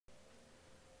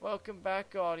Welcome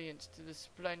back, audience, to the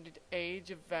splendid age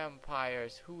of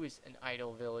vampires. Who is an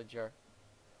idle villager?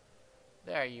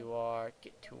 There you are.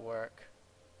 Get to work.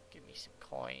 Give me some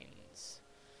coins.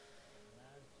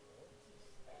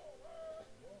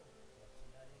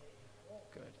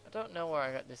 Good. I don't know where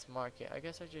I got this market. I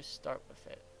guess I just start with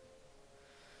it.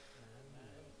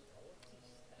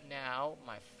 Now,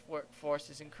 my workforce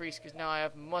is increased because now I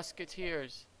have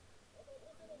musketeers.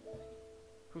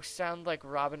 Who sound like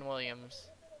Robin Williams.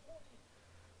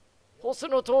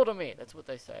 Holson told me. That's what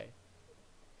they say.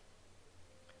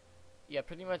 Yeah,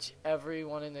 pretty much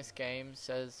everyone in this game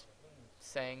says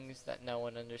sayings that no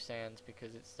one understands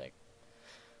because it's like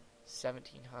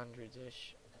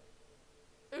 1700s-ish.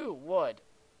 Ooh, wood.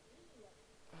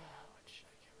 What should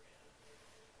I get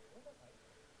rid of?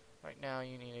 Right now,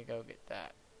 you need to go get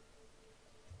that.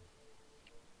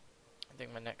 I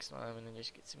think my next one, I'm gonna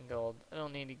just get some gold. I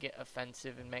don't need to get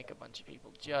offensive and make a bunch of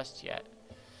people just yet.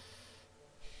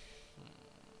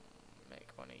 Make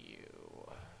one of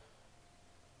you.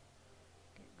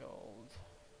 Get gold.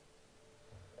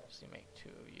 Just make 2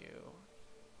 of you.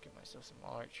 Get myself some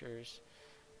archers.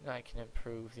 Then I can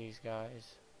improve these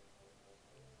guys.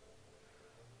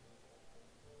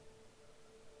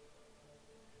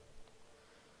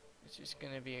 It's just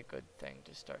gonna be a good thing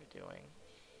to start doing.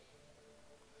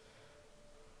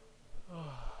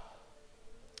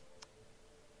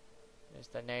 There's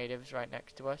the natives right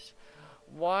next to us.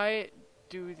 Why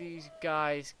do these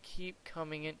guys keep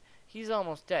coming in? He's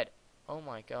almost dead. Oh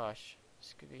my gosh.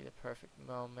 This could be the perfect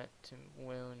moment to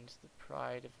wound the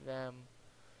pride of them.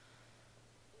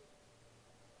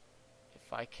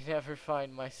 If I can ever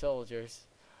find my soldiers.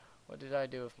 What did I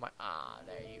do with my... Ah,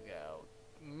 there you go.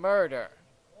 Murder.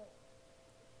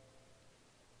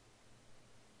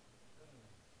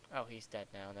 Oh, he's dead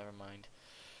now. Never mind.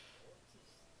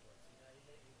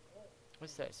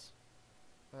 What's this?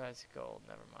 Oh, that's gold.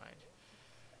 Never mind.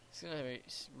 It's gonna be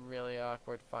really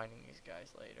awkward finding these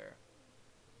guys later.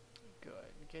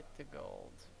 Good. Get the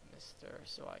gold, mister,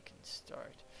 so I can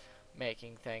start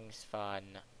making things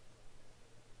fun.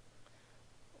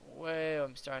 Whoa,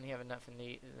 I'm starting to have enough of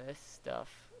this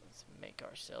stuff. Let's make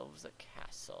ourselves a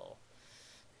castle.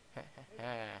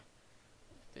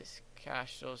 This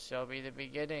castle shall be the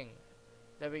beginning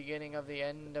of the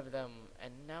end of them.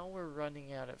 And now we're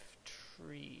running out of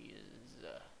trees.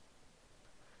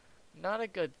 Not a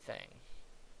good thing.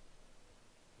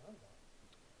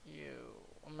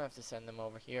 I'm gonna have to send them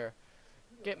over here.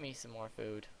 Get me some more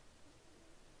food.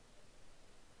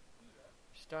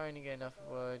 Starting to get enough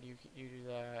wood. You do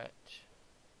that.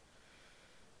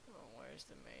 Oh, where's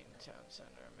the main town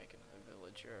center? Make another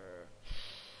villager.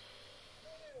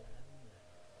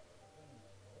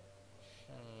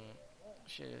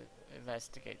 Should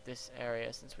investigate this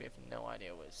area since we have no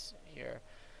idea what's here.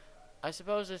 I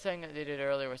suppose the thing that they did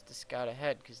earlier was to scout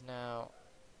ahead, because now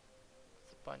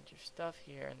there's a bunch of stuff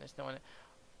here and there's no one.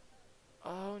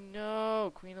 Oh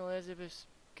no! Queen Elizabeth's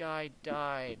guy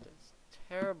died. It's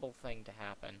a terrible thing to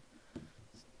happen.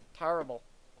 It's terrible.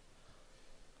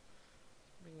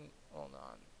 Hold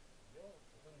on.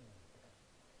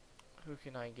 Who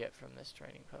can I get from this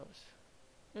trading post?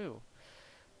 Ooh.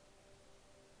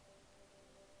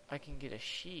 I can get a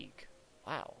sheik.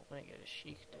 Wow, I'm gonna get a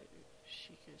sheik, dude.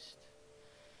 Sheikist.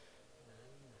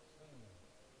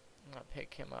 I'm gonna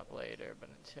pick him up later, but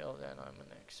until then I'm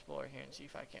gonna explore here and see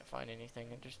if I can't find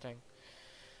anything interesting.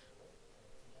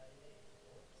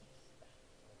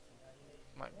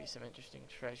 Might be some interesting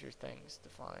treasure things to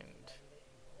find.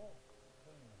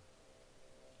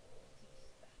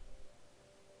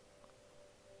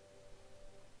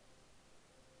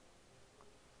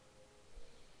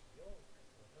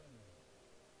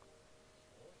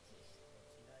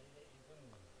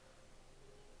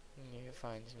 Need to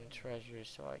find some treasures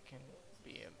so I can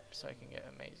get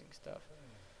amazing stuff.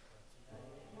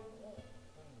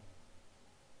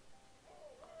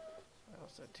 I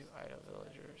also have 2 idle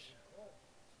villagers.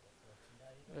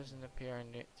 Doesn't appear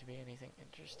to be anything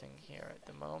interesting here at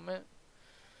the moment.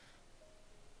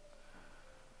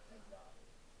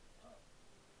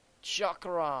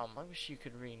 Chakram! I wish you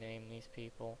could rename these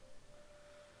people.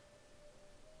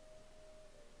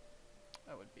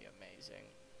 That would be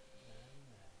amazing.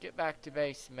 Get back to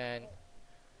base, men.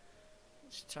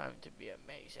 It's time to be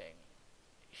amazing.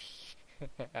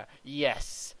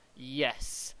 Yes!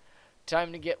 Yes!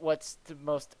 Time to get what's the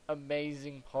most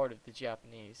amazing part of the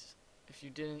Japanese. If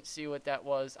you didn't see what that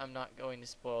was, I'm not going to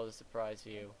spoil the surprise for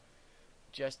you.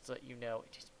 Just to let you know,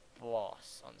 it is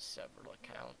boss on several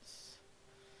accounts.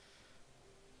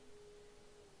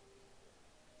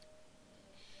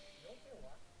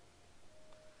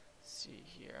 see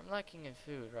here. I'm lacking in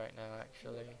food right now,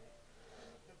 actually.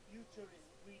 The future is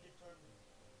predetermined.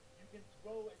 You can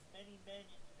throw as many men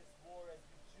into this war as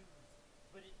you choose,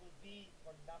 but it will be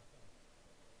for nothing.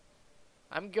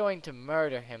 I'm going to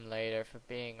murder him later for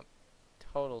being a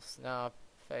total snob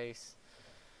face.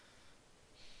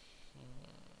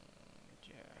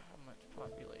 Yeah, how much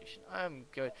population? I'm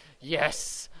good.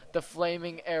 Yes! The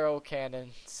flaming arrow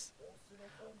cannons.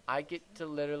 I get to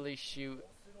literally shoot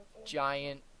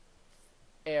giant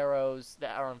arrows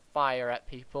that are on fire at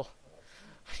people.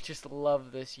 I just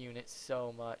love this unit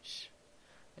so much.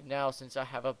 And now, since I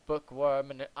have a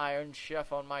bookworm and an iron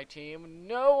chef on my team,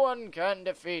 no one can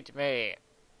defeat me.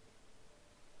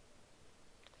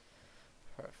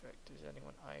 Perfect. Is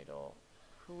anyone idle?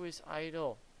 Who is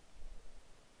idle?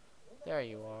 There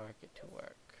you are. Get to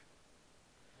work.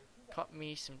 Cut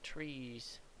me some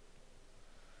trees.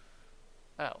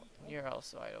 Oh, you're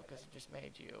also idle because I just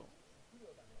made you.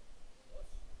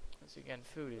 Once again,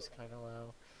 food is kind of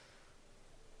low.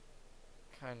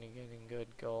 Kind of getting good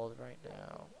gold right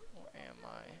now. Where am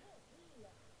I?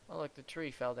 Oh look, the tree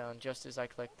fell down just as I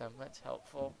clicked them. That's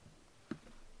helpful.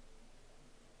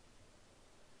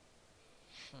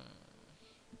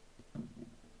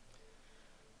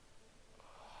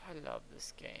 I love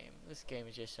this game. This game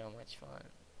is just so much fun.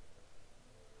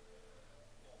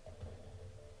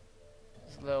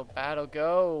 This little battle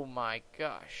go. Oh my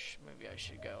gosh. Maybe I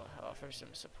should go offer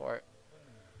some support.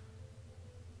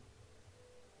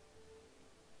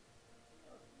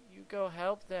 You go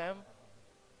help them.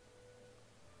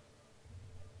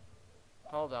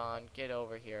 Hold on. Get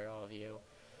over here, all of you.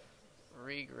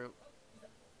 Regroup.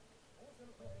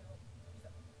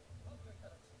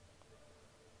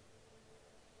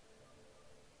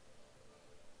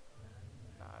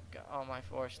 I've got all my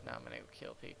force. Now I'm gonna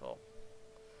kill people.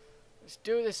 Let's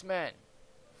do this, men.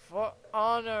 For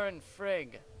honor and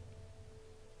frig.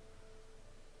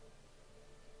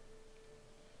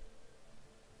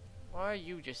 Why are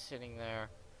you just sitting there?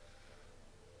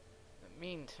 In the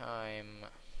meantime,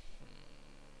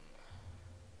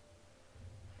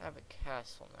 I have a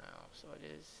castle now, so it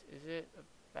is it a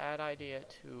bad idea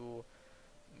to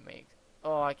make,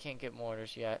 oh, I can't get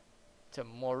mortars yet. It's a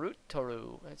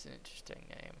Morutoru. That's an interesting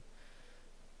name.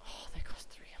 Oh, they cost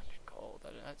 300 gold.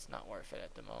 That's not worth it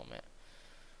at the moment.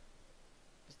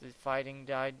 Has the fighting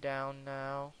died down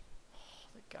now? Oh,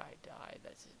 the guy died.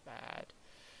 That's bad.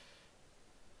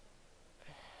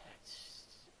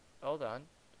 Hold on.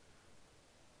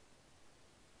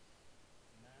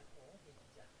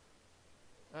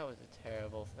 That was a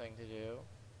terrible thing to do.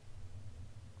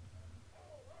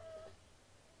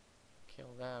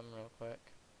 Kill them real quick.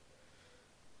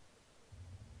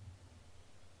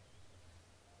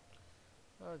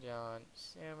 Oh, John.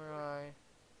 Samurai.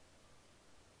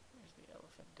 Where's the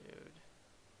elephant dude?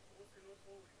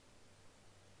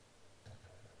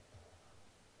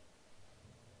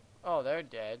 Oh, they're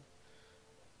dead.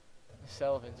 This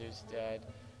elephant dude's dead.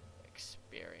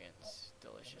 Experience.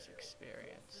 Delicious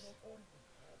experience.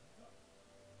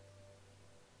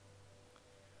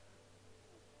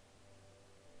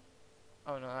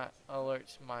 Oh no, that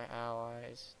alerts my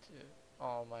allies to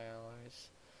all my allies.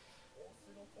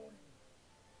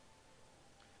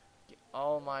 Get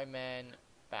all my men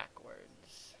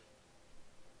backwards.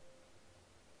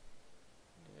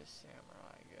 Where did the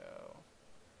samurai go?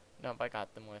 Nope, I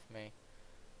got them with me.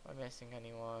 Am I missing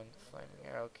anyone? Flaming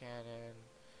arrow cannon.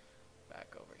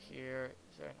 Back over here.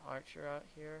 Is there an archer out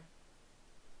here?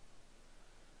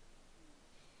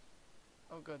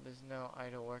 Oh good, there's no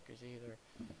idle workers either.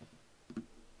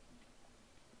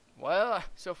 Well,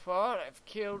 so far I've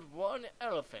killed one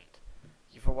elephant.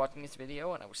 Thank you for watching this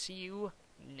video, and I will see you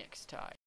next time.